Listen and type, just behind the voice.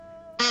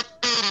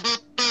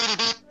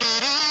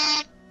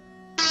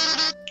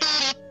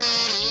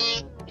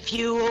if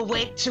you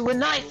awake to a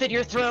knife at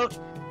your throat,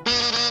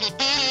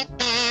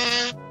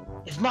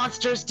 if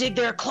monsters dig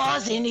their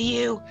claws into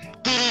you,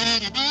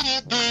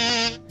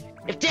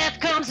 if death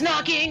comes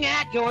knocking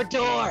at your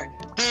door,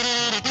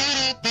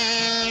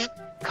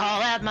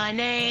 call out my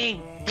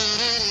name,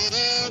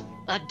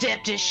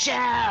 adeptus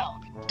xiao.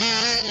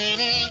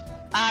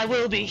 I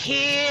will be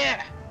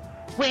here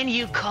when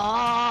you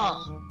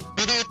call.